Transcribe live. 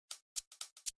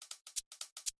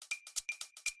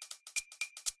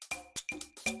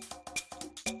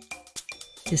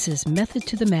This is Method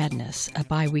to the Madness, a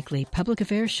bi-weekly public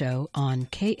affairs show on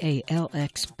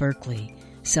KALX Berkeley,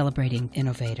 celebrating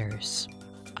innovators.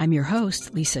 I'm your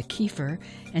host, Lisa Kiefer,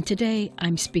 and today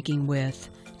I'm speaking with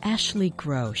Ashley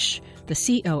Grosh,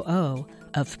 the COO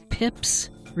of Pips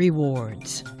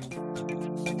Rewards.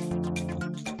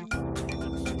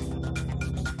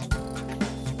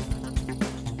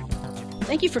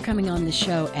 Thank you for coming on the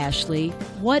show, Ashley.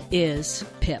 What is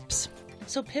Pips?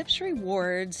 So Pips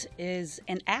Rewards is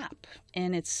an app,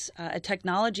 and it's a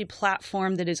technology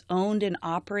platform that is owned and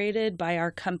operated by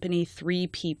our company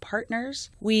 3P Partners.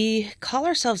 We call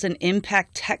ourselves an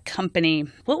impact tech company.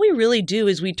 What we really do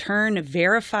is we turn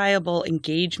verifiable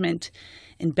engagement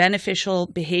and beneficial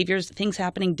behaviors, things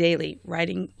happening daily,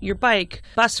 riding your bike,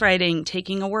 bus riding,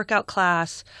 taking a workout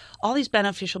class, all these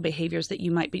beneficial behaviors that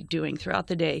you might be doing throughout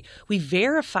the day. We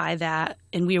verify that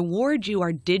and we award you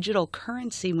our digital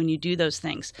currency when you do those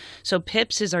things. So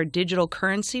PIPS is our digital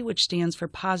currency, which stands for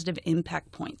positive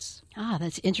impact points. Ah,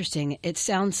 that's interesting. It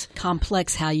sounds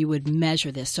complex how you would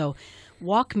measure this. So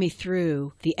walk me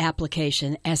through the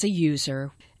application as a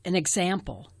user, an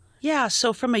example. Yeah,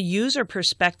 so from a user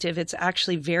perspective, it's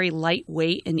actually very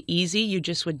lightweight and easy. You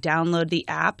just would download the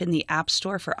app in the App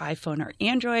Store for iPhone or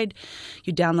Android.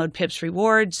 You download Pips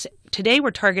Rewards. Today,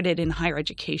 we're targeted in higher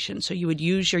education. So you would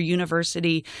use your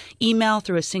university email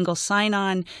through a single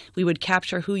sign-on. We would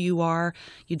capture who you are.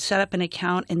 You'd set up an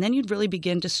account, and then you'd really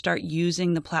begin to start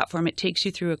using the platform. It takes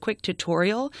you through a quick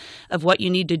tutorial of what you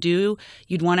need to do.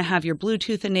 You'd want to have your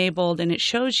Bluetooth enabled, and it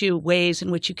shows you ways in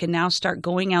which you can now start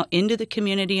going out into the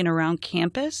community and around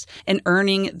campus and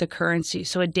earning the currency.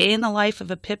 So a day in the life of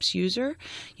a Pips user,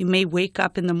 you may wake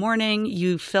up in the morning,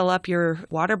 you fill up your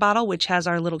water bottle, which has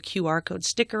our little QR code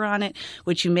sticker on it,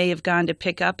 which you may have gone to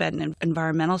pick up at an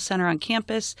environmental center on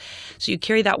campus. So you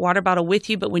carry that water bottle with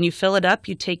you, but when you fill it up,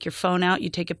 you take your phone out,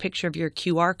 you take a picture of your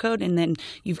QR code, and then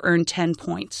you've earned 10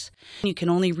 points. You can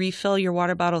only refill your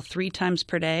water bottle 3 times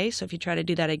per day. So if you try to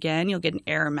do that again, you'll get an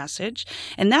error message.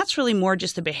 And that's really more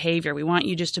just the behavior. We want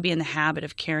you just to be in the habit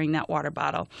of carrying that water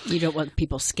bottle. You don't want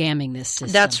people scamming this system.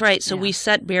 That's right. So we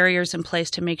set barriers in place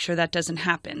to make sure that doesn't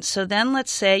happen. So then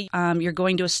let's say you're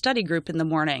going to a study group in the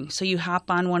morning. So you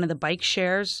hop on one of the bike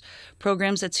shares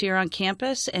programs that's here on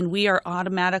campus, and we are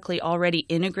automatically already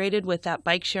integrated with that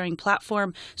bike sharing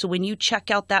platform. So when you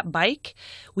check out that bike,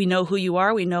 we know who you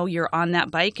are. We know you're on that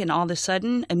bike, and all of a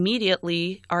sudden,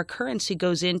 immediately, our currency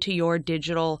goes into your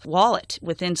digital wallet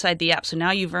inside the app. So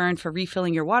now you've earned for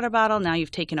refilling your water bottle. Now you've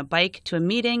taken a bike to a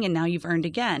meeting, and now you've earned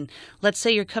again. Let's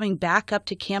say you're coming back up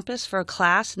to campus for a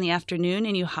class in the afternoon,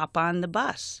 and you hop on the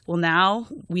bus. Well, now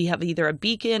we have either a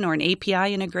beacon or an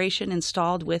API integration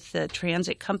installed with the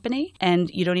transit company, and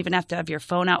you don't even have to have your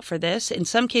phone out for this. In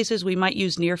some cases, we might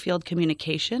use near-field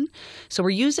communication. So we're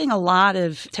using a lot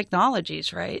of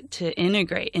technologies, right, to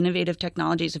integrate innovative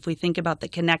technologies. If we think about the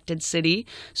connected city,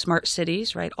 smart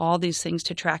cities, right, all these things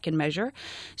to track and measure.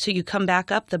 So you come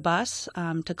back up the bus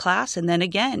to class, and then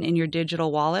again, in your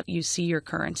digital wallet, you see your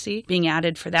currency being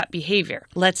added for that behavior.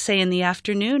 Let's say in the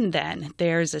afternoon, then,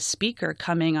 there's a speaker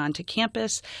coming onto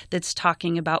campus that's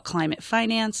talking about climate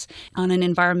finance on an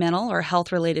environmental or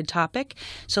health-related topic.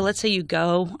 So let's say you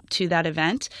go to that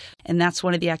event, and that's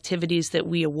one of the activities that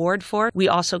we award for. We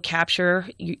also capture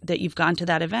that you've gone to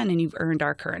that event and you've earned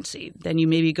our currency. Then you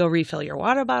maybe go refill your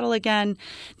water bottle again.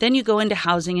 Then you go into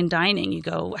housing and dining. You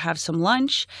go have some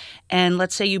lunch, and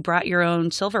let's say you brought your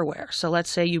own silverware. So let's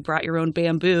say you brought your own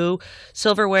bamboo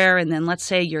silverware, and then let's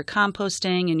say you're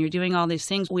composting and you're doing all these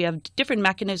things. We have different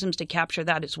mechanisms to capture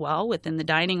that as well within the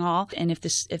dining hall. And if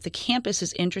the campus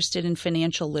is interested in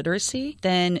financial literacy,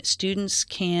 then students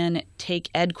can take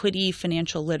Equity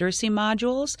financial literacy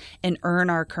modules and earn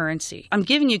our currency. I'm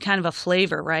giving you kind of a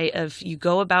flavor, right, of you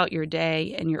go about your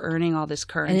day and you're earning all this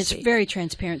currency. And it's very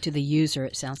transparent to the user,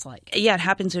 it sounds like. Yeah, it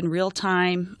happens in real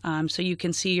time, so you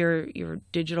can see your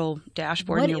digital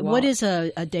dashboard in your wallet. What is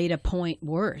a data point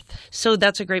worth? So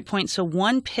that's a great point. So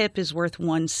 1 pip is worth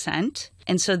 1 cent.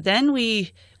 And so then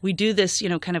we do this,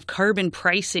 kind of carbon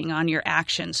pricing on your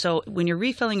action. So when you're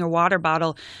refilling your water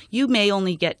bottle, you may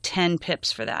only get 10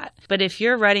 pips for that. But if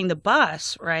you're riding the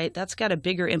bus, right, that's got a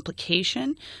bigger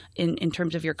implication in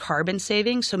terms of your carbon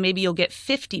savings. So maybe you'll get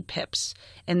 50 pips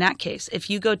in that case. If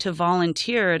you go to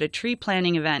volunteer at a tree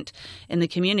planting event in the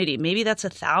community, maybe that's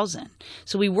 1,000.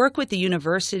 So we work with the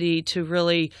university to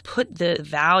really put the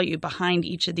value behind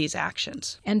each of these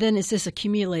actions. And then is this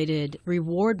accumulated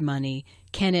reward money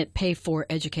Can it pay for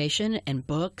education and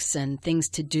books and things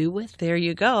to do with? There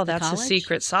you go. That's the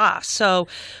secret sauce. So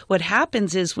what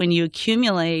happens is when you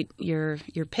accumulate your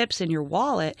PIPs in your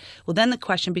wallet, well, then the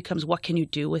question becomes, what can you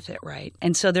do with it, right?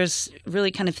 And so there's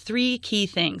really kind of three key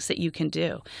things that you can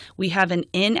do. We have an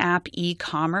in-app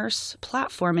e-commerce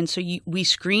platform. And so we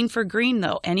screen for green,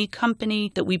 though. Any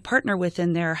company that we partner with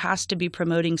in there has to be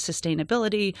promoting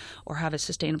sustainability or have a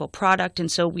sustainable product.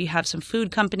 And so we have some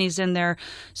food companies in there.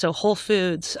 So Whole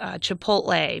Foods,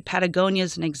 Chipotle, Patagonia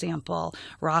is an example,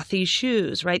 Rothy's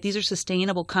shoes, right? These are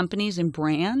sustainable companies and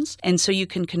brands. And so you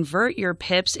can convert your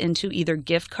PIPs into either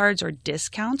gift cards or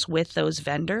discounts with those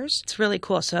vendors. It's really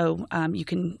cool. So you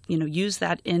can use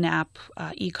that in-app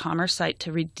e-commerce site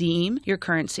to redeem your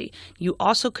currency. You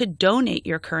also could donate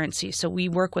your currency. So we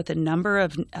work with a number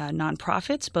of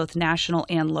nonprofits, both national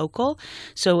and local.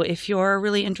 So if you're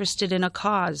really interested in a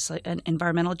cause, like an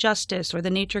environmental justice or the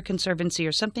Nature Conservancy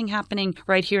or something happening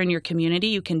right here in your community,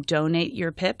 you can donate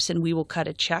your PIPs and we will cut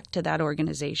a check to that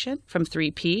organization from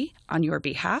 3P on your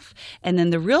behalf. And then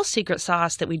the real secret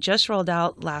sauce that we just rolled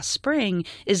out last spring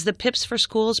is the PIPs for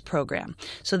Schools program.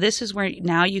 So this is where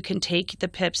now you can take the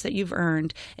PIPs that you've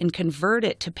earned and convert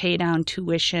it to pay down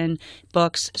tuition,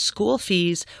 books, school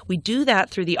fees. We do that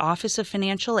through the Office of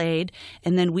Financial Aid.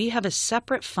 And then we have a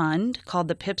separate fund called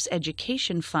the PIPs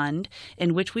Education Fund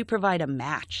in which we provide a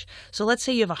match. So let's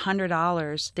say you have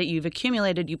 $100 that you've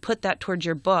accumulated, you put that towards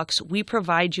your books, we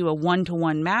provide you a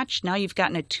one-to-one match. Now you've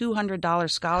gotten a $200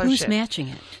 scholarship. Who's matching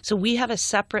it? So we have a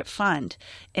separate fund,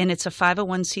 and it's a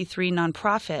 501c3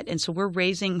 nonprofit, and so we're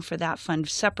raising for that fund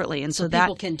separately. And so that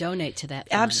people can donate to that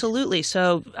fund. Absolutely.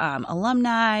 So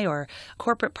alumni or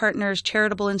corporate partners,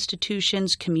 charitable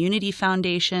institutions, community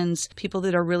foundations, people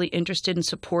that are really interested in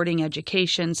supporting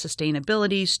education,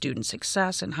 sustainability, student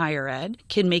success, and higher ed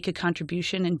can make a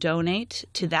contribution and donate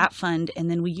to that fund, and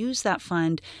then we use that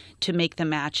fund to make the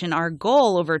match. And our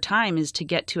goal over time is to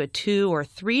get to a 2 or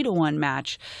 3-to-1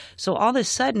 match. So all of a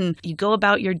sudden, you go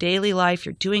about your daily life,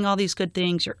 you're doing all these good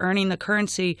things, you're earning the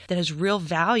currency that has real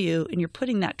value, and you're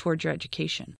putting that towards your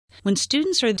education. When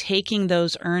students are taking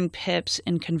those earned PIPs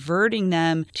and converting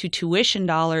them to tuition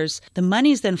dollars, the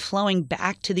money is then flowing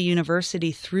back to the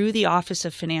university through the Office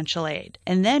of Financial Aid.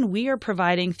 And then we are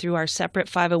providing through our separate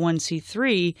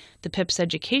 501c3, the PIPs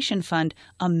Education Fund,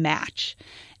 a match.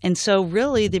 And so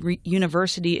really the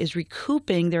university is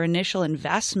recouping their initial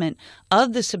investment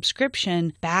of the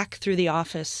subscription back through the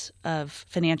Office of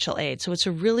Financial Aid. So it's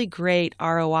a really great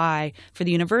ROI for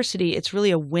the university. It's really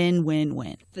a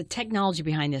win-win-win. The technology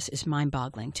behind this is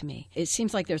mind-boggling to me. It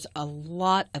seems like there's a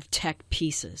lot of tech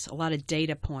pieces, a lot of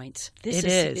data points. It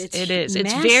is.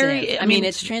 It's very, I mean,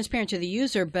 it's transparent to the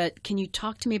user, but can you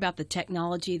talk to me about the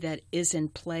technology that is in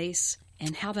place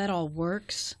and how that all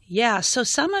works? Yeah, so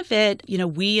some of it,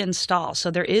 we install. So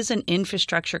there is an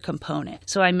infrastructure component.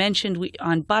 So I mentioned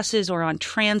on buses or on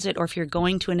transit, or if you're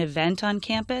going to an event on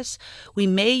campus, we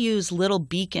may use little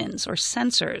beacons or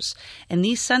sensors. And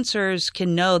these sensors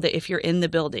can know that if you're in the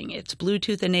building, it's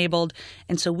Bluetooth enabled.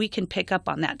 And so we can pick up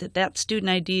on that student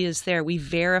ID is there. We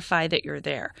verify that you're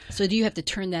there. So do you have to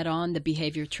turn that on, the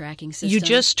behavior tracking system? You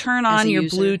just turn on your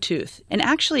Bluetooth. And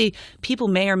actually, people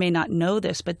may or may not know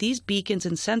this, but these beacons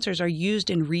and sensors are used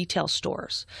in retail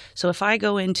stores. So if I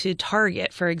go into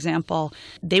Target, for example,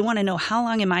 they want to know how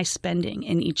long am I spending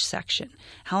in each section?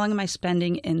 How long am I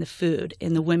spending in the food,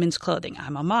 in the women's clothing?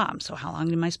 I'm a mom, so how long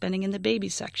am I spending in the baby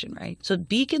section, right? So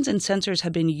beacons and sensors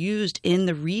have been used in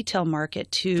the retail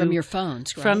market to... From your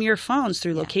phones, right? From your phones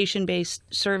through location-based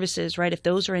services, right? If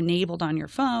those are enabled on your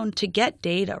phone to get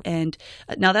data. And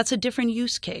now that's a different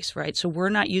use case, right? So we're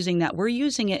not using that. We're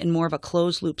using it in more of a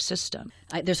closed-loop system.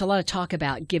 There's a lot of talk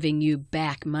about giving you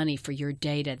back money for your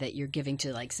data that you're giving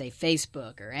to, like, say,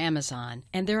 Facebook or Amazon.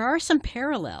 And there are some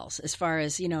parallels as far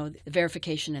as, the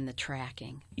verification and the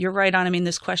tracking. You're right on. I mean,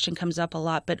 this question comes up a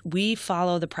lot, but we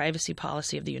follow the privacy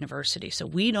policy of the university. So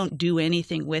we don't do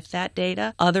anything with that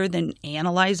data other than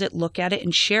analyze it, look at it,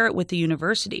 and share it with the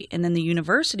university. And then the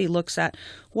university looks at,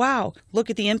 wow, look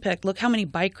at the impact. Look how many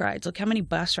bike rides. Look how many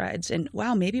bus rides. And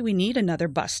wow, maybe we need another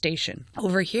bus station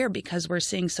over here because we're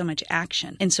seeing so much action.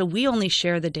 And so we only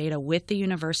share the data with the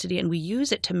university, and we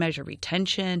use it to measure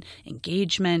retention,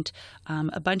 engagement,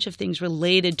 a bunch of things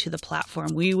related to the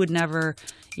platform. We would never,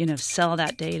 sell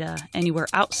that data anywhere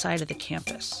outside of the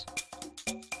campus.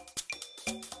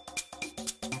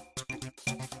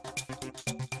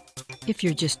 If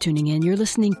you're just tuning in, you're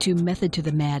listening to Method to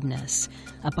the Madness,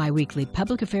 a biweekly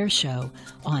public affairs show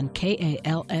on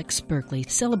KALX Berkeley,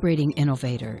 celebrating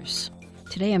innovators.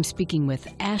 Today I'm speaking with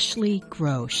Ashley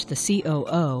Grosh, the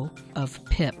COO of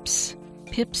PIPS.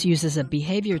 PIPS uses a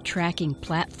behavior tracking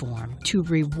platform to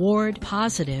reward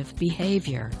positive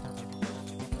behavior.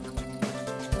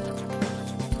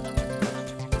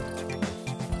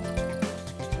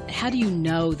 How do you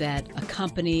know that a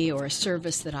company or a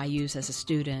service that I use as a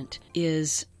student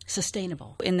is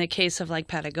sustainable? In the case of like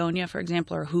Patagonia, for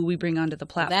example, or who we bring onto the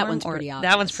platform. That one's pretty obvious.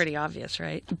 That one's pretty obvious,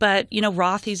 right? But,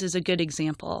 Rothy's is a good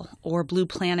example, or Blue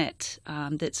Planet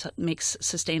that makes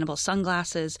sustainable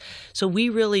sunglasses. So we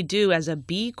really do as a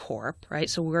B Corp,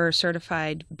 right? So we're a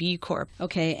certified B Corp.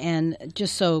 Okay, and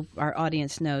just so our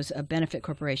audience knows, a benefit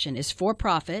corporation is for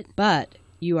profit, but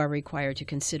you are required to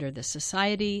consider the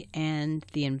society and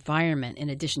the environment in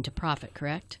addition to profit,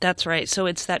 correct? That's right. So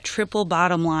it's that triple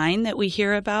bottom line that we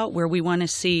hear about where we want to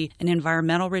see an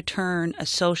environmental return, a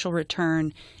social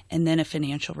return, and then a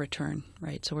financial return,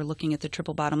 right? So we're looking at the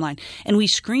triple bottom line. And we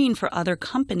screen for other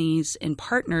companies and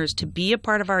partners to be a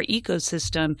part of our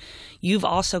ecosystem. You've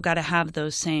also got to have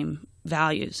those same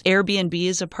values. Airbnb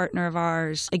is a partner of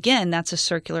ours. Again, that's a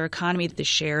circular economy, the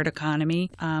shared economy.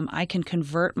 I can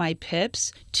convert my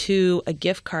PIPs to a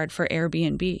gift card for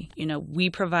Airbnb. We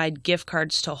provide gift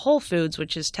cards to Whole Foods,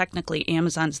 which is technically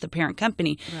Amazon's the parent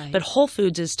company, right. But Whole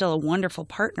Foods is still a wonderful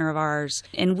partner of ours.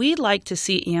 And we'd like to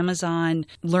see Amazon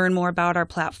learn more about our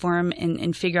platform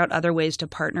and figure out other ways to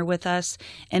partner with us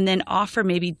and then offer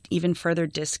maybe even further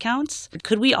discounts.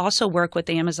 Could we also work with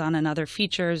Amazon on other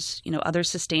features, other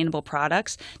sustainable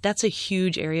products? That's a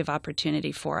huge area of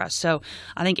opportunity for us. So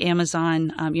I think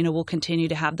Amazon, will continue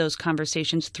to have those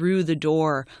conversations through the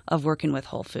door of working with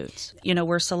Whole Foods.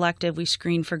 We're selective. We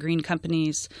screen for green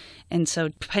companies. And so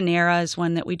Panera is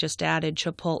one that we just added,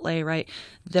 Chipotle, right,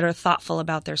 that are thoughtful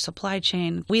about their supply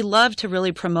chain. We love to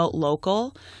really promote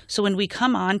local. So when we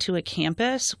come onto a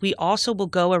campus, we also will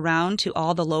go around to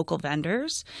all the local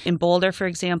vendors. In Boulder, for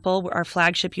example, our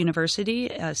flagship university,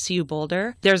 CU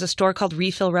Boulder, there's a store called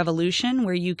Refill Revolution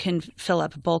where you can fill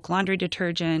up bulk laundry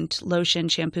detergent, lotion,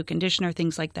 shampoo, conditioner,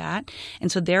 things like that.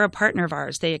 And so they're a partner of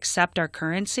ours. They accept our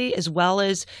currency as well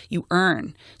as you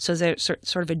earn. So they're sort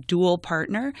of a dual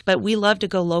partner. But we love to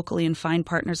go locally and find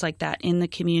partners like that in the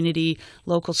community,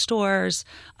 local stores.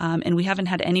 And we haven't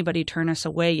had anybody turn us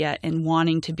away yet in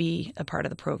wanting to be a part of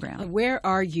the program. Where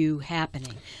are you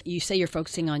happening? You say you're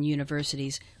focusing on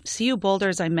universities. CU Boulder,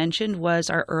 as I mentioned, was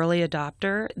our early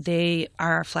adopter. They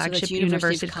are our flagship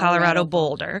University of Colorado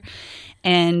Boulder.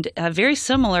 And very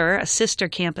similar, a sister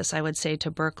campus, I would say, to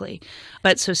Berkeley.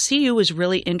 But so CU was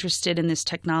really interested in this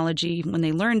technology when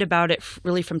they learned about it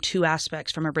really from two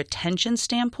aspects, from a retention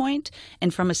standpoint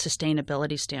and from a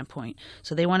sustainability standpoint.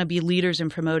 So they want to be leaders in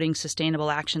promoting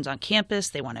sustainable actions on campus.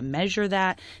 They want to measure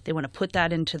that. They want to put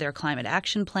that into their climate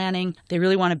action planning. They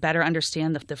really want to better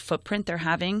understand the footprint they're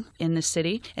having in the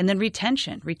city. And then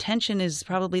retention. Retention is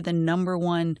probably the number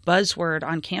one buzzword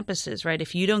on campuses, right?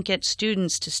 If you don't get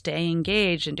students to stay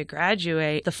engaged and to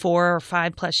graduate the 4 or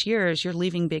 5 plus years, you're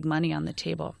leaving big money on the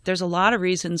table. There's a lot of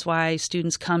reasons why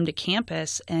students come to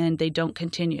campus and they don't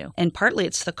continue. And partly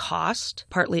it's the cost,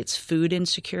 partly it's food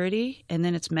insecurity, and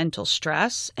then it's mental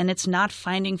stress, and it's not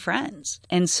finding friends.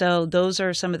 And so those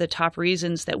are some of the top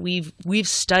reasons that we've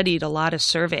studied a lot of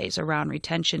surveys around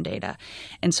retention data.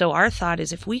 And so our thought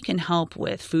is if we can help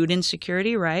with food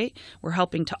insecurity, right, we're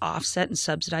helping to offset and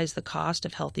subsidize the cost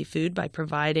of healthy food by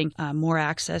providing more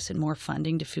access and more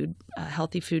funding to food,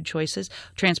 healthy food choices.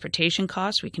 Transportation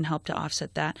costs, we can help to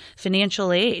offset that.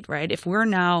 Financial aid, right? If we're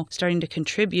now starting to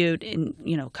contribute in,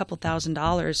 a couple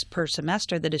 $1,000s per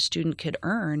semester that a student could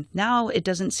earn, now it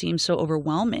doesn't seem so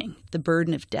overwhelming, the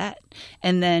burden of debt.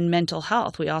 And then mental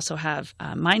health, we also have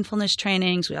mindfulness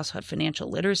trainings. We also have financial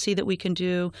literacy that we can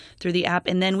do through the app.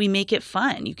 And then we make it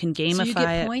fun. You can gamify it. So you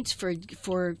get points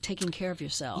for taking care of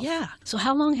yourself. Yeah. So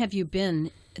how long have you been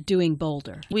doing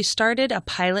Boulder? We started a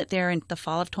pilot there in the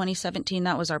fall of 2017.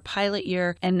 That was our pilot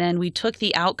year. And then we took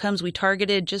the outcomes. We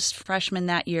targeted just freshmen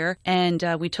that year. And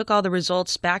we took all the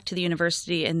results back to the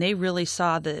university, and they really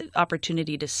saw the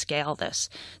opportunity to scale this.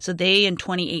 So they, in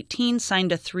 2018,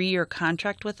 signed a 3-year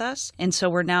contract with us. And so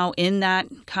we're now in that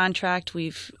contract.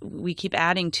 We keep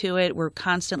adding to it. We're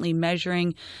constantly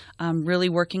measuring, really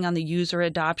working on the user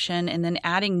adoption, and then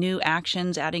adding new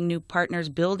actions, adding new partners,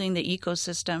 building the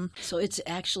ecosystem. So it's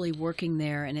actually working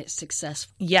there and it's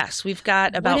successful. Yes, we've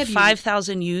got about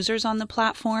 5,000 users on the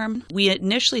platform. We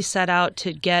initially set out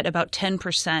to get about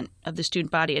 10% of the student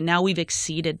body, and now we've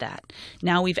exceeded that.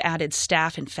 Now we've added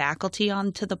staff and faculty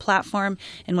onto the platform,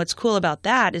 and what's cool about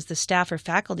that is the staff or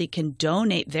faculty can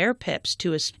donate their PIPs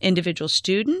to an individual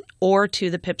student or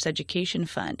to the PIPs Education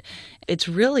Fund. It's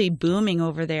really booming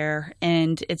over there. everywhere.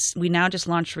 And we now just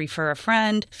launched Refer a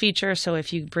Friend feature. So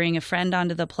if you bring a friend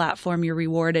onto the platform, you're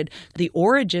rewarded. The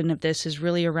origin of this is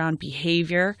really around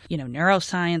behavior,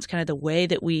 neuroscience, kind of the way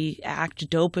that we act,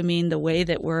 dopamine, the way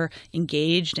that we're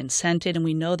engaged and scented. And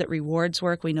we know that rewards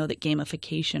work. We know that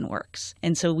gamification works.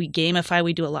 And so we gamify.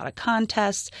 We do a lot of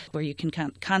contests where you can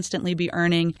constantly be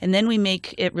earning. And then we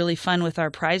make it really fun with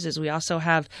our prizes. We also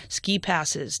have ski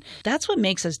passes. That's what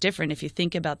makes us different. If you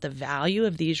think about the value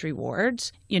of these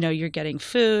rewards, you're getting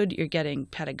food, you're getting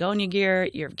Patagonia gear,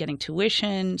 you're getting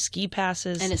tuition, ski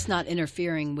passes. And it's not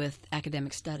interfering with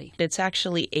academic study. It's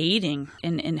actually aiding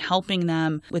in helping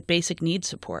them with basic needs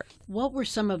support. What were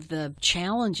some of the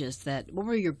challenges what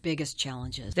were your biggest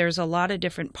challenges? There's a lot of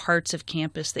different parts of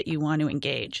campus that you want to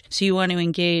engage. So you want to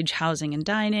engage housing and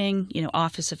dining,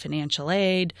 Office of Financial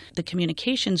Aid, the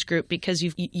communications group, because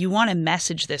you want to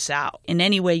message this out in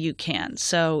any way you can.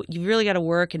 So you really got to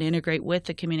work and integrate with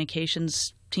the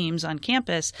communications teams on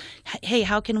campus. Hey,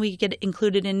 how can we get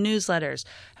included in newsletters?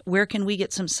 Where can we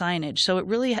get some signage? So it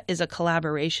really is a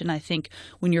collaboration, I think,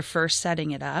 when you're first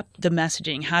setting it up. The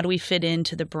messaging, how do we fit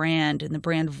into the brand and the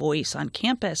brand voice on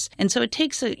campus? And so it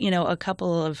takes a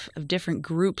couple of different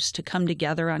groups to come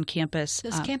together on campus.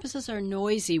 Because campuses are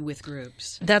noisy with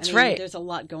groups. That's right. There's a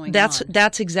lot going on.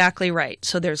 That's exactly right.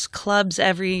 So there's clubs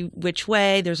every which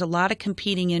way. There's a lot of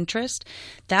competing interest.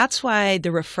 That's why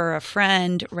the Refer a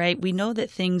Friend, right? We know that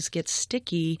things get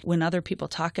sticky when other people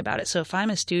talk about it. So if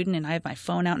I'm a student and I have my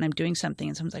phone out and I'm doing something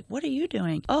and someone's like, what are you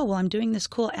doing? Oh, well, I'm doing this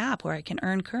cool app where I can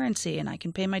earn currency and I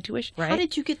can pay my tuition, right? How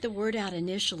did you get the word out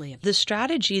initially? The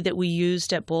strategy that we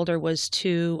used at Boulder was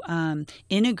to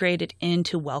integrate it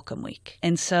into Welcome Week.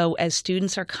 And so as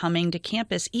students are coming to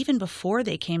campus, even before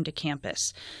they came to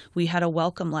campus, we had a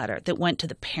welcome letter that went to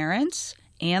the parents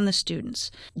and the students.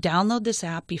 Download this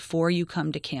app before you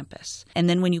come to campus. And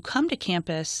then when you come to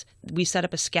campus, we set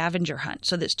up a scavenger hunt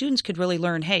so that students could really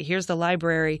learn, hey, here's the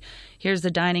library, here's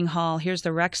the dining hall, here's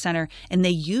the rec center. And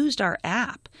they used our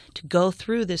app to go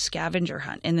through this scavenger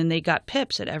hunt. And then they got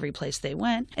pips at every place they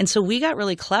went. And so we got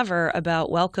really clever about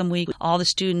Welcome Week. All the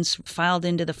students filed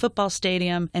into the football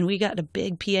stadium and we got a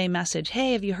big PA message,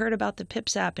 hey, have you heard about the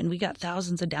Pips app? And we got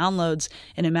thousands of downloads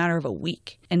in a matter of a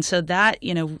week. And so that,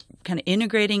 kind of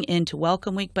integrating into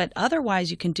Welcome Week, but otherwise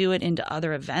you can do it into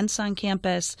other events on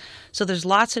campus. So there's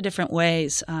lots of different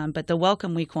ways, but the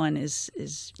Welcome Week one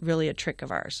is really a trick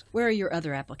of ours. Where are your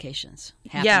other applications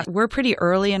happening? Yeah, we're pretty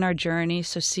early in our journey.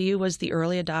 So CU was the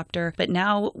early adopter, but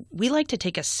now we like to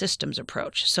take a systems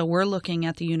approach. So we're looking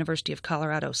at the University of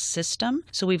Colorado system.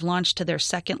 So we've launched to their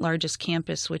second largest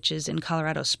campus, which is in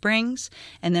Colorado Springs,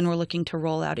 and then we're looking to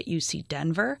roll out at UC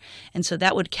Denver. And so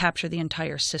that would capture the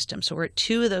entire system. So we're at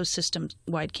 2 of those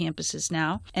system-wide campuses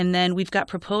now. And then we've got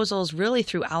proposals really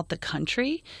throughout the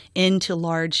country into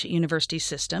large university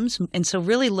systems. And so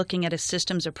really looking at a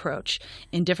systems approach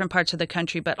in different parts of the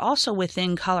country, but also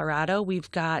within Colorado,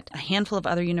 we've got a handful of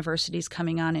other universities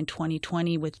coming on in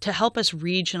 2020 to help us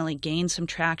regionally gain some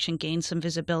traction, gain some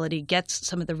visibility, get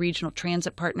some of the regional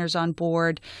transit partners on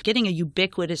board, getting a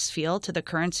ubiquitous feel to the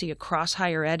currency across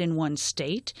higher ed in one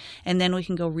state. And then we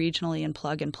can go regionally and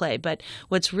plug and play. But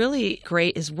what's really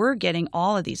great is we're getting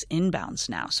all of these inbounds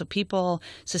now. So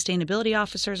sustainability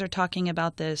officers are talking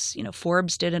about this.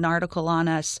 Forbes did an article on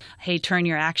us. Hey, turn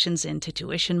your actions into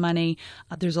tuition money.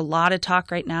 There's a lot of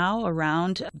talk right now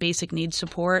around basic needs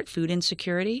support, food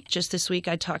insecurity. Just this week,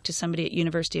 I talked to somebody at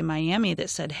University of Miami that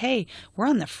said, hey, we're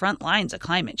on the front lines of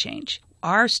climate change.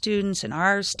 Our students and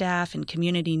our staff and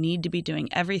community need to be doing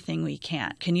everything we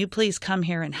can. Can you please come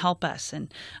here and help us?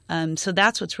 And so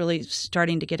that's what's really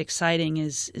starting to get exciting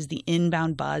is the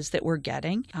inbound buzz that we're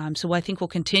getting. So I think we'll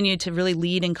continue to really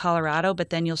lead in Colorado, but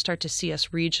then you'll start to see us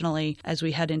regionally as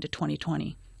we head into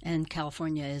 2020. And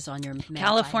California is on your map.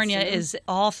 California is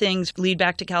all things lead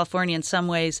back to California in some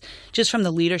ways, just from the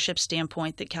leadership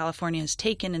standpoint that California has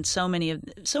taken in so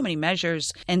many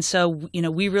measures. And so,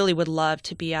 we really would love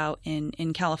to be out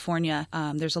in California.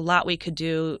 There's a lot we could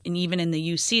do. And even in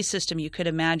the UC system, you could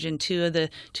imagine 2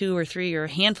 or 3 or a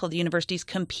handful of the universities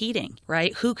competing,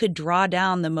 right? Who could draw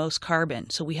down the most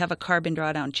carbon? So we have a carbon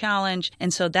drawdown challenge.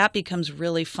 And so that becomes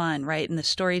really fun, right? And the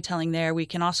storytelling there, we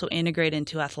can also integrate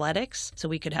into athletics. So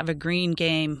we could have a green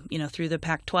game, through the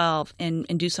Pac-12 and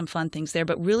do some fun things there.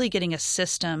 But really getting a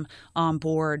system on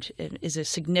board is a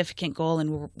significant goal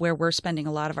and where we're spending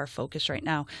a lot of our focus right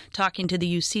now. Talking to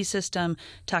the UC system,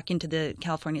 talking to the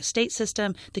California state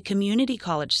system, the community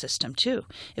college system too.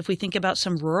 If we think about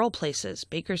some rural places,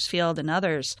 Bakersfield and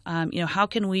others, how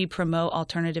can we promote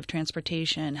alternative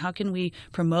transportation? How can we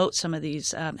promote some of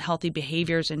these healthy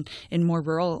behaviors in more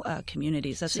rural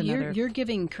communities? That's so another. You're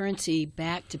giving currency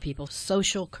back to people,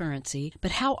 social digital currency,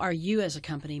 but how are you as a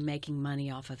company making money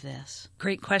off of this?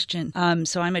 Great question.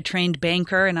 So I'm a trained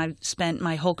banker, and I've spent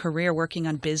my whole career working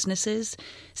on businesses,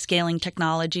 scaling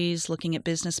technologies, looking at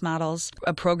business models.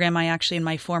 A program I actually in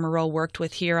my former role worked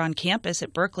with here on campus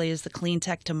at Berkeley is the Clean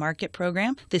Tech to Market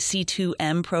program, the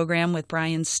C2M program with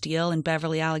Brian Steele and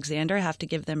Beverly Alexander. I have to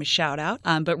give them a shout out.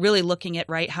 But really looking at,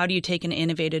 how do you take an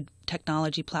innovative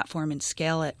technology platform and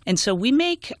scale it? And so we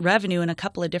make revenue in a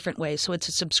couple of different ways. So it's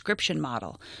a subscription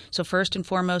model. So first and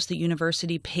foremost, the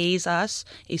university pays us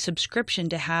a subscription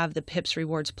to have the PIPS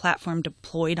Rewards platform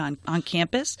deployed on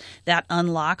campus. That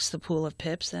unlocks the pool of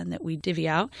PIPS then that we divvy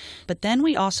out. But then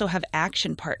we also have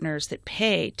action partners that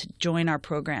pay to join our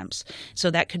programs.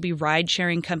 So that could be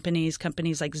ride-sharing companies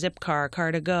like Zipcar,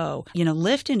 Car2Go.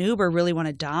 Lyft and Uber really want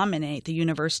to dominate the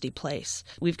university place.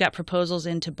 We've got proposals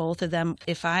into both of them.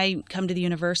 If I come to the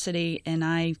university and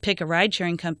I pick a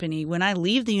ride-sharing company, when I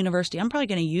leave the university, I'm probably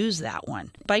going to use that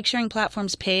one. Bike-sharing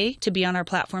platforms pay to be on our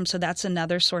platform, so that's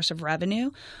another source of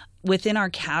revenue. Within our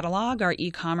catalog, our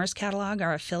e-commerce catalog,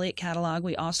 our affiliate catalog,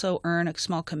 we also earn a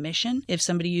small commission. If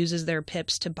somebody uses their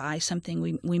PIPs to buy something,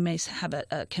 we may have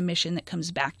a commission that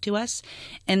comes back to us.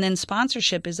 And then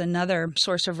sponsorship is another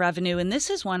source of revenue. And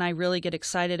this is one I really get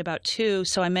excited about too.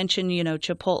 So I mentioned,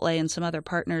 Chipotle and some other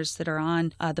partners that are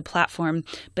on the platform.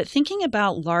 But thinking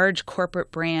about large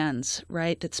corporate brands,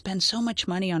 that spend so much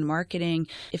money on marketing,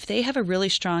 if they have a really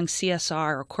strong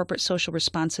CSR or corporate social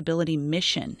responsibility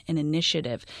mission and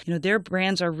initiative, their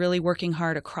brands are really working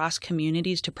hard across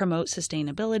communities to promote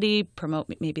sustainability, promote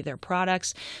maybe their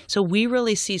products. So we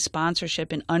really see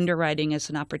sponsorship and underwriting as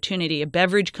an opportunity. A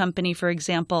beverage company, for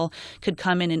example, could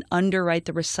come in and underwrite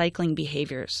the recycling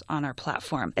behaviors on our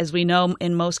platform. As we know,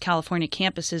 in most California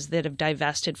campuses that have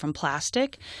divested from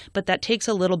plastic, but that takes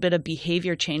a little bit of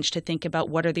behavior change to think about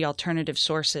what are the alternative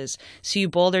sources. CU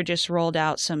Boulder just rolled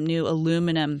out some new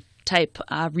aluminum type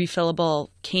refillable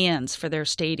cans for their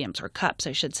stadiums, or cups,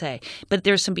 I should say. But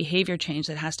there's some behavior change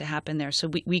that has to happen there. So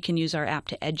we can use our app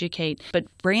to educate. But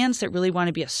brands that really want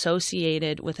to be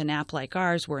associated with an app like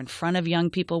ours, we're in front of young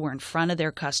people, we're in front of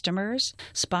their customers.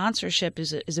 Sponsorship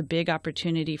is a big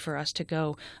opportunity for us to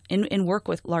go and work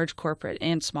with large corporate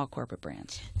and small corporate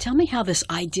brands. Tell me how this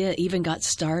idea even got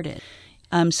started.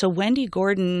 So Wendy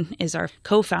Gordon is our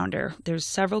co-founder. There's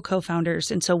several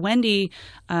co-founders. And so Wendy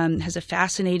has a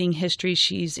fascinating history.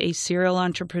 She's a serial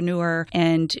entrepreneur,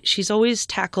 and she's always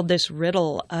tackled this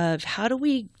riddle of how do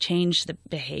we change the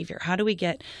behavior? How do we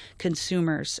get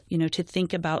consumers, to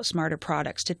think about smarter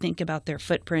products, to think about their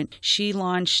footprint? She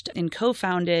launched and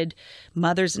co-founded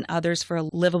Mothers and Others for a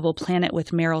Livable Planet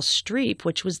with Meryl Streep,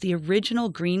 which was the original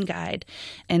Green Guide.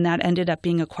 And that ended up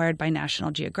being acquired by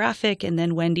National Geographic. And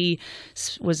then Wendy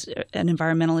was an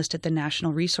environmentalist at the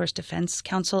National Resource Defense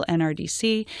Council,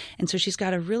 NRDC. And so she's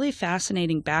got a really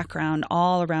fascinating background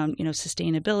all around,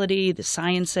 sustainability, the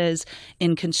sciences,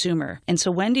 and consumer. And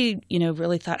so Wendy,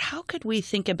 really thought, how could we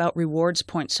think about rewards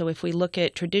points? So if we look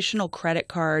at traditional credit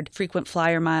card, frequent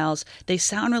flyer miles, they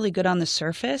sound really good on the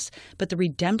surface, but the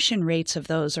redemption rates of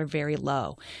those are very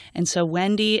low. And so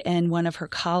Wendy and one of her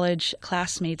college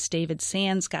classmates, David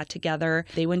Sands, got together.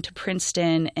 They went to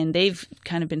Princeton, and they've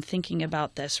kind of been thinking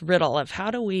about this riddle of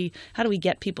how do we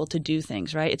get people to do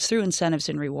things, right? It's through incentives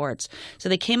and rewards. So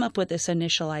they came up with this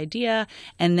initial idea,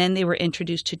 and then they were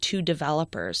introduced to two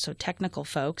developers, so technical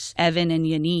folks, Evan and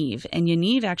Yaniv. And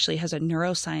Yaniv actually has a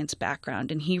neuroscience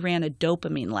background, and he ran a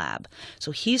dopamine lab.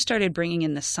 So he started bringing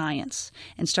in the science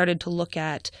and started to look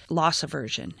at loss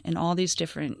aversion and all these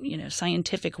different,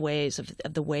 scientific ways of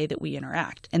the way that we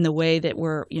interact and the way that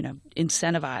we're,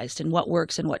 incentivized and what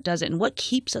works and what doesn't and what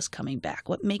keeps us coming back,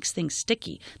 what makes things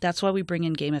sticky. That's why we bring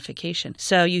in gamification.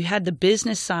 So you had the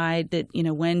business side that,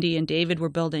 Wendy and David were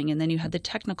building, and then you had the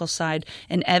technical side.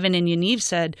 And Evan and Yaniv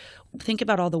said, think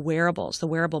about all the wearables, the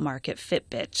wearable market,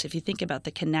 Fitbits. If you think about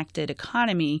the connected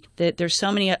economy, that there's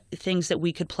so many things that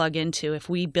we could plug into. If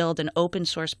we build an open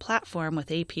source platform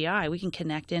with API, we can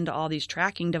connect into all these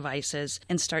tracking devices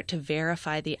and start to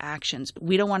verify the actions.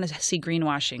 We don't want to see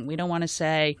greenwashing. We don't want to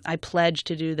say, I pledge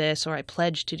to do this or I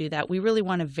pledge to do that. We really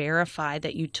want to verify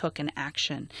that you took an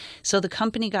action. So the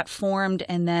company got formed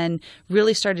and then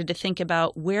really started to think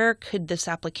about where could this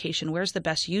application, where's the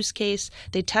best use case?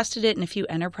 They tested it in a few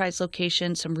enterprise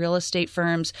locations, some real estate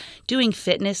firms doing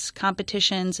fitness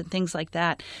competitions and things like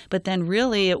that. But then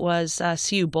really it was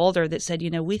CU Boulder that said,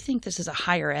 we think this is a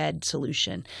higher ed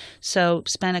solution. So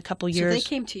spent a couple years. So they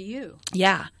came to you.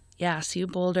 Yeah. CU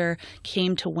Boulder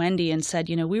came to Wendy and said,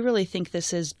 we really think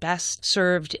this is best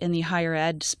served in the higher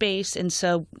ed space. And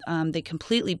so they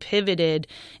completely pivoted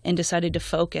and decided to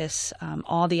focus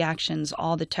all the actions,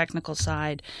 all the technical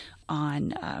side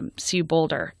on CU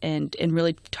Boulder and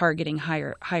really targeting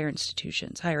higher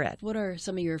institutions, higher ed. What are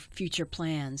some of your future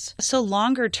plans? So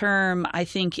longer term, I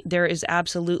think there is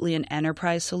absolutely an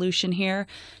enterprise solution here.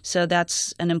 So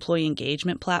that's an employee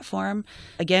engagement platform.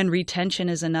 Again, retention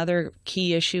is another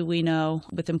key issue we know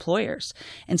with employers.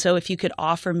 And so if you could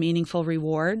offer meaningful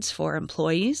rewards for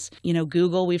employees,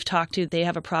 Google we've talked to, they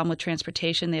have a problem with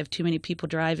transportation. They have too many people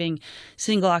driving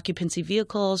single occupancy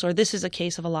vehicles, or this is a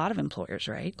case of a lot of employers,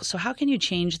 right? So how can you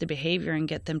change the behavior and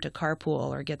get them to carpool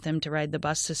or get them to ride the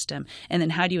bus system? And then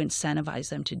how do you incentivize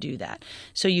them to do that?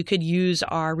 So you could use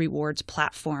our rewards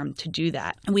platform to do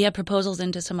that. And we have proposals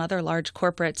into some other large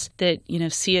corporates that,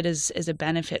 see it as a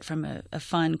benefit from a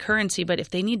fun currency, but if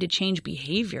they need to change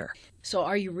behavior. So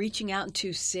are you reaching out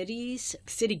into cities,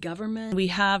 city government? We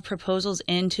have proposals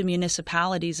into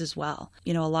municipalities as well.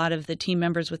 A lot of the team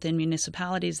members within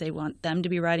municipalities, they want them to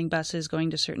be riding buses,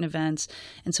 going to certain events.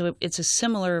 And so it's a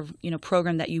similar,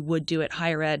 program that you would do at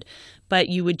higher ed, but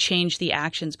you would change the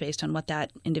actions based on what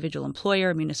that individual employer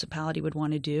or municipality would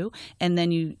want to do. And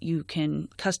then you can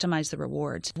customize the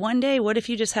rewards. One day, what if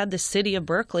you just had the city of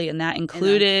Berkeley and that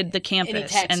included the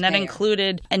campus and that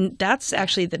included, and that's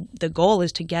actually the goal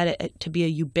is to get it to be a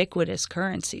ubiquitous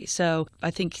currency. So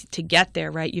I think to get there,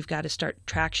 right, you've got to start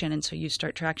traction. And so you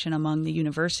start traction among the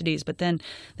universities, but then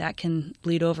that can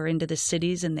bleed over into the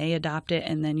cities and they adopt it.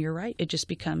 And then you're right, it just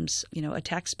becomes, a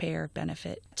taxpayer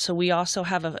benefit. So we also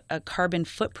have a carbon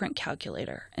footprint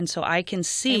calculator. And so I can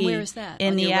see. And where is that?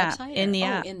 In on the your app. Website, in the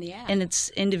app. In the app. And it's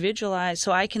individualized.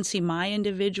 So I can see my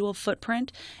individual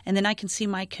footprint and then I can see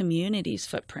my community's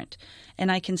footprint.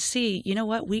 And I can see,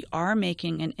 what, we are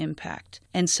making an impact.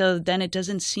 And so then it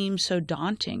doesn't seem so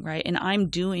daunting, right? And I'm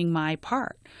doing my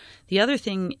part. The other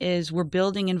thing is we're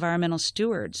building environmental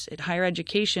stewards. At higher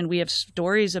education, we have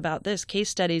stories about this, case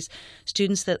studies,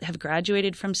 students that have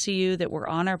graduated from CU that were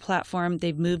on our platform,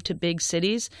 they've moved to big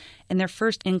cities, and their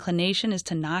first inclination is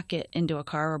to not get into a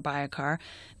car or buy a car.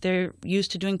 They're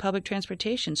used to doing public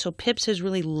transportation. So PIPS has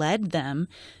really led them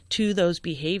to those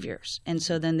behaviors. And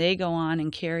so then they go on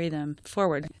and carry them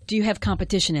forward. Do you have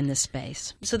competition in this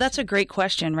space? So that's a great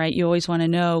question, right? You always want to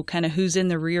know kind of who's in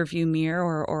the rear view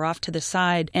mirror or off to the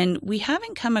side. And we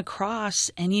haven't come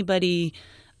across anybody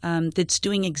that's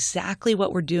doing exactly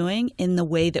what we're doing in the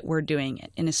way that we're doing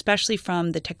it. And especially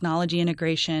from the technology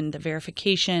integration, the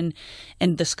verification,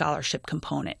 and the scholarship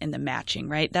component and the matching,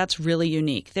 right? That's really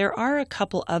unique. There are a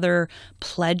couple other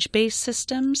pledge-based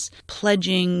systems,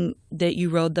 pledging that you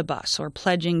rode the bus or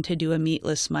pledging to do a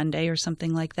meatless Monday or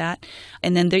something like that.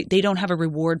 And then they don't have a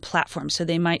reward platform. So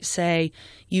they might say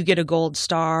you get a gold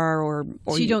star or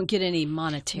so you don't get any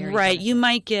monetary. Right. benefit. You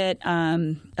might get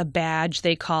a badge,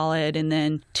 they call it, and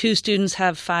then 2 students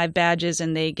have 5 badges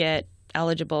and they get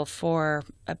eligible for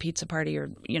a pizza party or,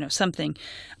 something.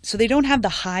 So they don't have the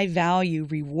high value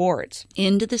rewards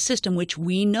into the system, which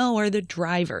we know are the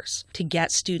drivers to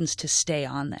get students to stay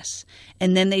on this.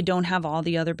 And then they don't have all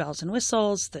the other bells and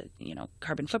whistles, the,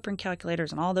 carbon footprint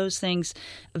calculators and all those things,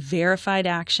 verified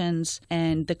actions,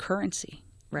 and the currency.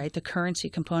 Right? The currency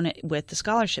component with the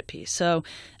scholarship piece. So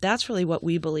that's really what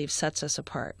we believe sets us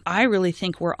apart. I really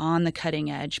think we're on the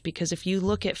cutting edge because if you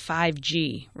look at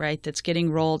 5G, right, that's getting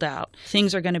rolled out,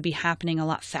 things are going to be happening a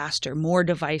lot faster, more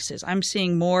devices. I'm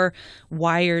seeing more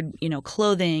wired,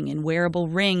 clothing and wearable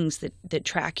rings that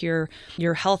track your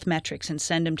health metrics and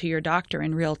send them to your doctor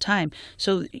in real time.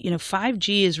 So,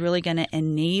 5G is really going to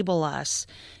enable us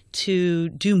to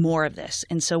do more of this.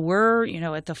 And so we're,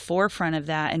 at the forefront of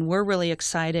that, and we're really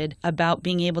excited about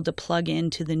being able to plug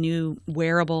into the new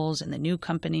wearables and the new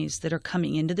companies that are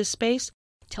coming into this space.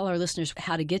 Tell our listeners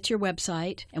how to get to your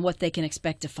website and what they can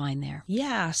expect to find there.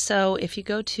 Yeah, so if you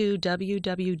go to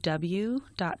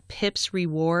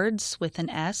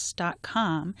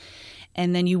www.pipsrewards.com,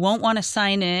 and then you won't want to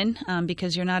sign in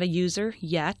because you're not a user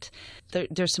yet.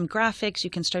 There's some graphics. You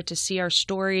can start to see our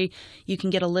story. You can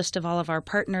get a list of all of our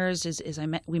partners.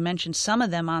 We mentioned some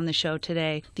of them on the show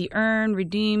today. The Earn,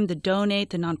 Redeem, the Donate,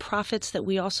 the nonprofits that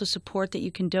we also support that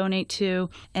you can donate to.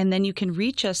 And then you can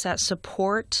reach us at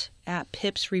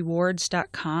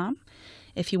support@pipsrewards.com.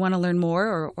 If you want to learn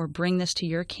more or bring this to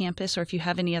your campus, or if you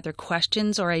have any other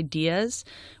questions or ideas,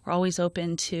 we're always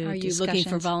open to Are you discussions. looking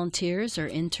for volunteers or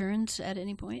interns at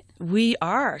any point? We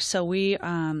are. So we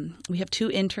have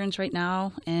 2 interns right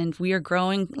now, and we are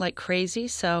growing like crazy.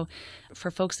 So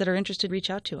for folks that are interested, reach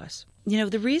out to us.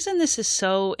 The reason this is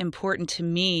so important to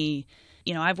me,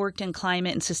 I've worked in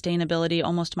climate and sustainability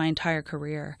almost my entire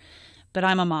career, but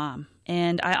I'm a mom.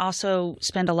 And I also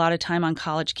spend a lot of time on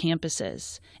college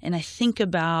campuses. And I think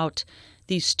about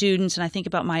these students and I think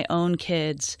about my own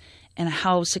kids and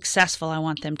how successful I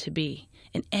want them to be.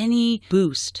 And any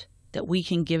boost that we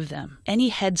can give them, any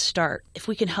head start, if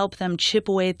we can help them chip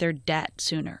away at their debt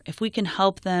sooner, if we can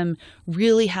help them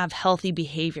really have healthy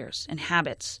behaviors and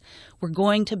habits, we're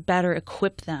going to better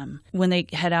equip them when they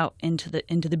head out into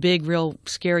the big, real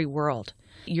scary world.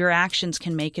 Your actions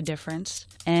can make a difference,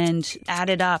 and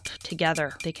added up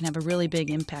together, they can have a really big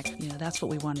impact. That's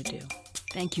what we want to do.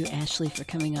 Thank you, Ashley, for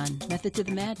coming on Method to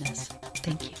the Madness.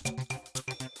 Thank you.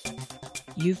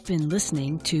 You've been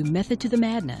listening to Method to the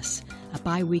Madness, a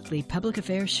bi-weekly public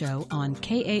affairs show on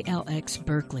KALX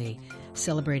Berkeley,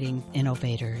 celebrating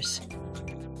innovators.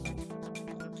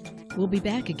 We'll be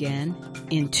back again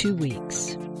in 2 weeks.